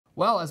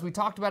Well, as we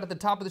talked about at the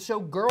top of the show,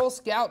 Girl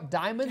Scout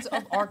Diamonds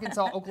of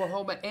Arkansas,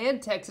 Oklahoma, and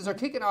Texas are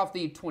kicking off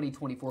the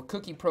 2024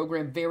 cookie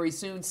program very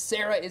soon.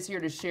 Sarah is here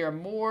to share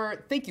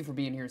more. Thank you for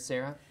being here,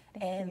 Sarah.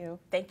 Thank you.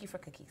 Thank you for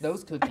cookies.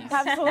 Those cookies.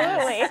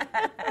 Absolutely.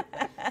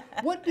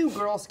 What do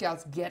Girl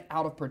Scouts get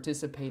out of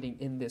participating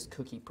in this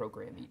cookie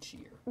program each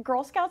year?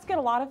 Girl Scouts get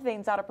a lot of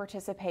things out of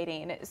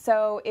participating.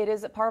 So it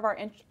is a part of our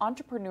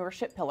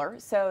entrepreneurship pillar.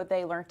 So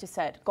they learn to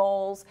set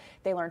goals,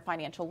 they learn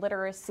financial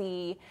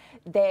literacy,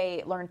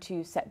 they learn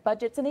to set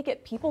budgets, and they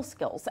get people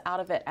skills out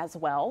of it as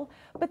well.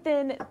 But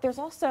then there's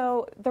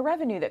also the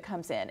revenue that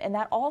comes in, and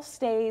that all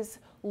stays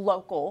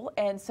local.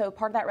 And so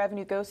part of that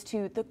revenue goes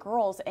to the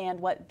girls and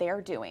what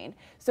they're doing.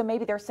 So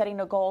maybe they're setting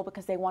a goal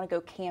because they want to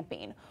go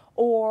camping,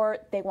 or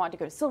they want to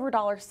go to Silver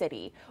Dollar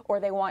City, or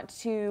they want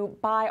to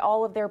buy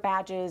all of their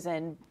badges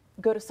and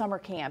go to summer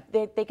camp.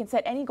 They can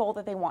set any goal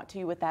that they want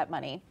to with that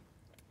money.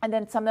 And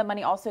then some of the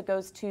money also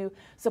goes to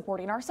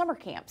supporting our summer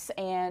camps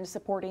and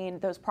supporting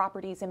those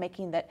properties and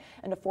making that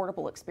an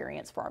affordable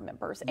experience for our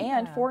members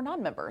and for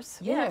non-members.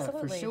 Yeah,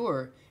 absolutely. for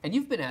sure. And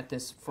you've been at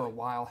this for a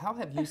while. How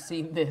have you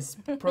seen this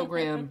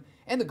program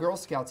and the Girl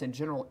Scouts in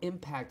general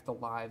impact the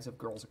lives of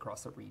girls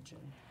across the region?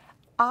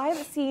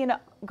 I've seen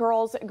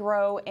girls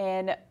grow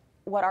in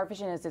what our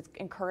vision is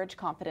encourage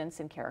confidence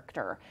and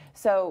character.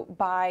 So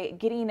by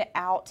getting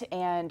out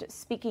and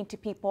speaking to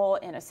people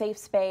in a safe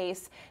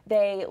space,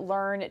 they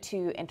learn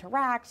to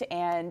interact,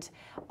 and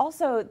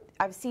also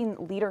I've seen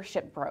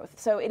leadership growth.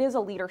 So it is a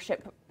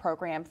leadership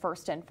program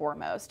first and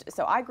foremost.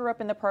 So I grew up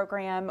in the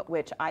program,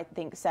 which I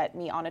think set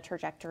me on a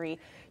trajectory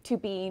to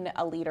being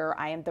a leader.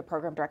 I am the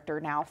program director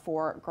now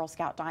for Girl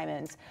Scout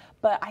Diamonds,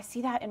 but I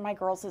see that in my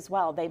girls as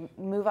well. They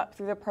move up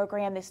through the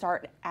program. They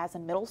start as a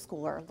middle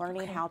schooler,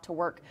 learning how to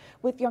work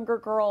with younger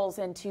girls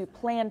and to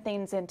plan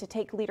things and to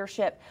take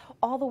leadership,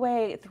 all the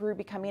way through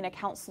becoming a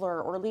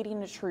counselor or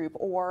leading a troop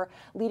or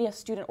leading a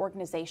student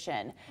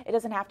organization. It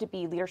doesn't have to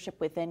be leadership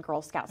within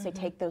Girl Scouts. They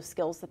take those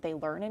skills that they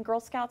learn in Girl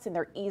Scouts and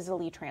they're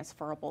easily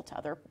transferable to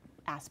other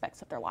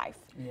aspects of their life.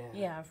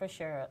 Yeah, for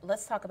sure.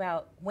 Let's talk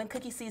about when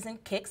cookie season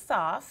kicks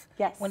off.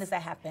 Yes. When does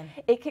that happen?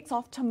 It kicks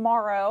off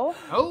tomorrow,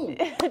 Oh,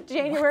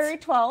 January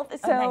 12th.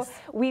 So nice.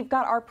 we've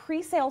got our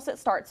pre-sales that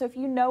start. So if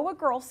you know a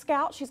Girl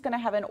Scout, she's going to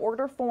have an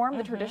order form,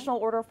 the traditional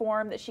order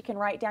form that she can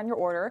write down your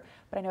order.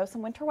 But I know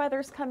some winter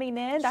weather's coming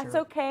in. That's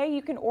okay.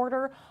 You can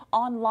order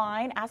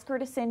online. Ask her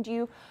to send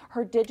you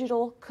her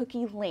digital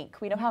cookie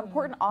link. We know how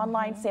important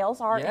online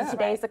sales are in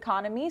today's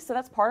economy. So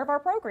that's part of our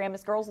program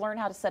is girls learn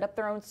how to set up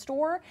their own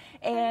store.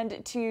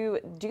 And to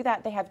do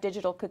that, they have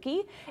digital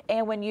cookie.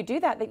 And when you do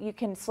that, you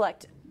can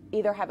select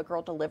either have a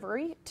girl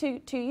delivery to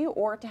you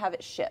or to have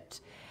it shipped.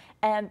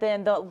 And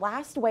then the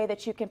last way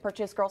that you can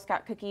purchase Girl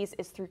Scout cookies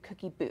is through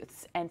cookie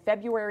booths. And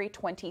February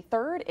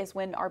 23rd is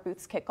when our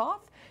booths kick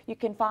off. You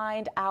can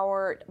find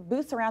our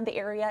booths around the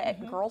area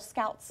at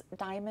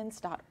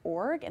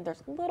girlscoutsdiamonds.org. And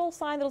there's a little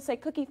sign that'll say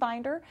Cookie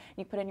Finder.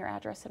 You put in your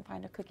address and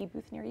find a cookie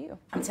booth near you.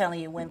 I'm telling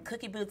you, when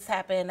cookie booths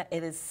happen,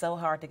 it is so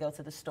hard to go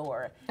to the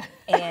store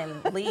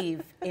and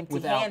leave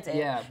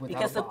empty-handed.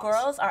 Because the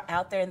girls are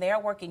out there and they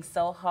are working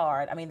so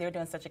hard. I mean, they're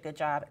doing such a good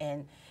job,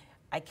 and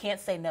I can't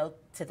say no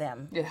to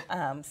them.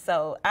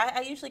 So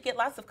I usually get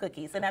lots of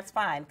cookies, and that's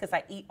fine because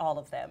I eat all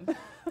of them.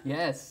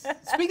 Yes.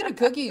 Speaking of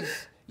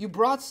cookies, you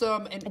brought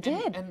some, and I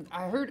did. And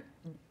I heard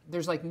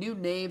there's like new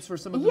names for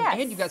some of them,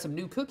 and you got some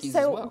new cookies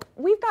as well.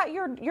 We've got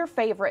your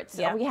favorites.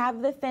 We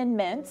have the Thin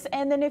Mints,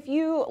 and then if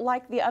you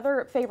like the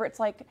other favorites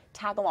like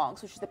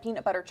Tagalongs, which is the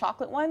peanut butter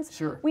chocolate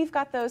ones, we've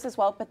got those as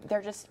well, but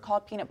they're just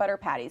called peanut butter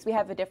patties. We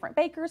have a different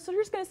bakers, so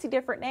you're just going to see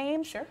different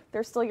names.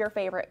 They're still your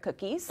favorite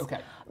cookies.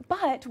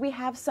 But we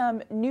have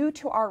some new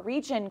to our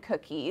region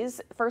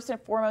cookies, first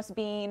and foremost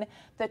being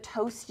the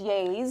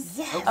Toastiers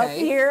up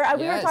here.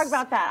 We were talking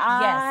about that.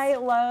 I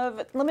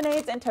love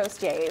lemonades and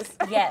Toastiers.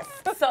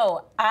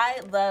 So I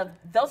love,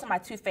 those are my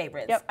two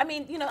favorites. I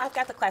mean, you know, I've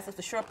got the classics,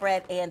 the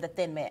shortbread and the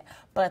Thin Mint,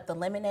 but the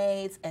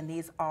lemonades and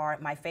these are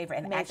my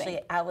favorite. And actually,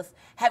 I was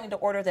having to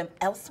order them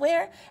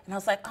elsewhere, and I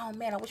was like, oh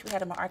man, I wish we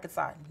had them in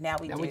Arkansas. Now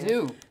we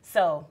do.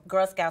 So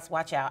Girl Scouts,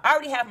 watch out. I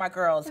already have my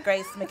girls,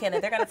 Grace, McKenna.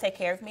 They're going to take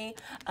care of me.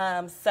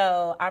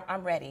 So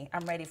I'm ready.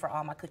 I'm ready for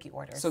all my cookie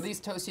orders. So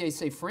these Toastiers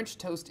say French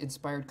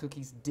toast-inspired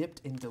cookies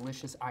dipped in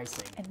delicious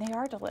icing. And they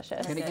are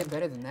delicious. Can it get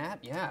better than that?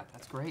 Yeah,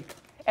 that's great.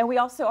 And we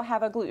also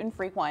have a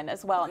gluten-free one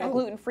as well. And the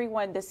gluten-free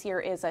one this year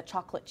is a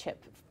chocolate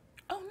chip.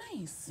 Oh,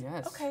 nice.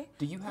 Yes. Okay.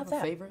 Do you have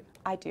a favorite?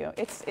 I do.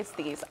 It's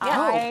these. Yeah.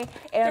 I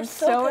am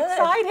so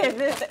excited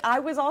that I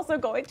was also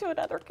going to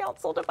another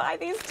council to buy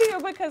these too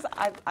because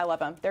I love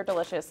them. They're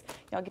delicious.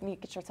 Y'all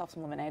get yourself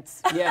some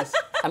lemonades. Yes.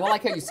 I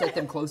like how you set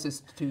them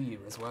closest to you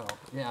as well.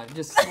 Yeah,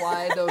 just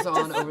slide those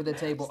on over the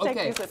table. Take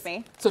these with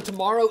me. So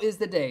tomorrow is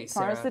the day,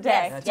 Sarah. Tomorrow's the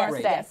day. That's yes,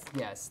 great. Yes.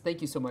 Yes.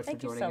 Thank you so much for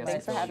joining us.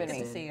 Thanks for having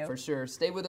me. See you. For sure. Stay with us.